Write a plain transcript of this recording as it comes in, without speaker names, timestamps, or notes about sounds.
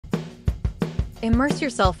Immerse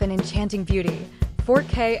yourself in enchanting beauty.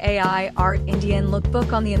 4K AI art Indian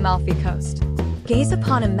lookbook on the Amalfi coast. Gaze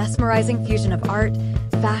upon a mesmerizing fusion of art,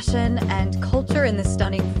 fashion, and culture in this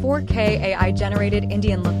stunning 4K AI-generated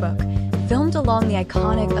Indian lookbook, filmed along the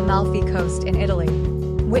iconic Amalfi coast in Italy.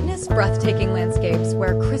 Witness breathtaking landscapes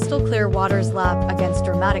where crystal-clear waters lap against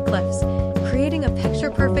dramatic cliffs, creating a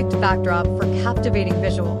picture-perfect backdrop for captivating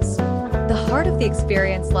visuals. The heart of the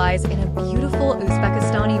experience lies in a beautiful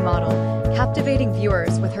Uzbekistani model, captivating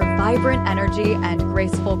viewers with her vibrant energy and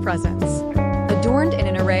graceful presence. Adorned in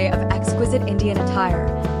an array of exquisite Indian attire,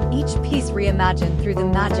 each piece reimagined through the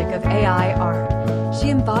magic of AI art, she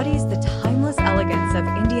embodies the timeless elegance of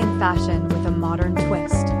Indian fashion with a modern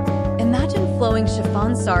twist. Imagine flowing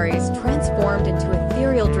chiffon saris transformed into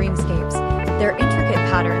ethereal dreamscapes, their intricate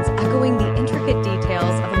patterns echoing the intricate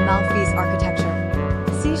details of Amalfi's architecture.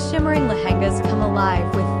 See shimmering lehengas come alive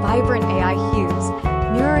with vibrant AI hues,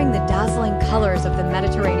 mirroring the dazzling colors of the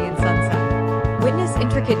Mediterranean sunset. Witness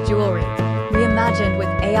intricate jewelry, reimagined with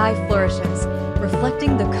AI flourishes,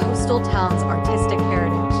 reflecting the coastal town's artistic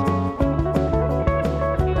heritage.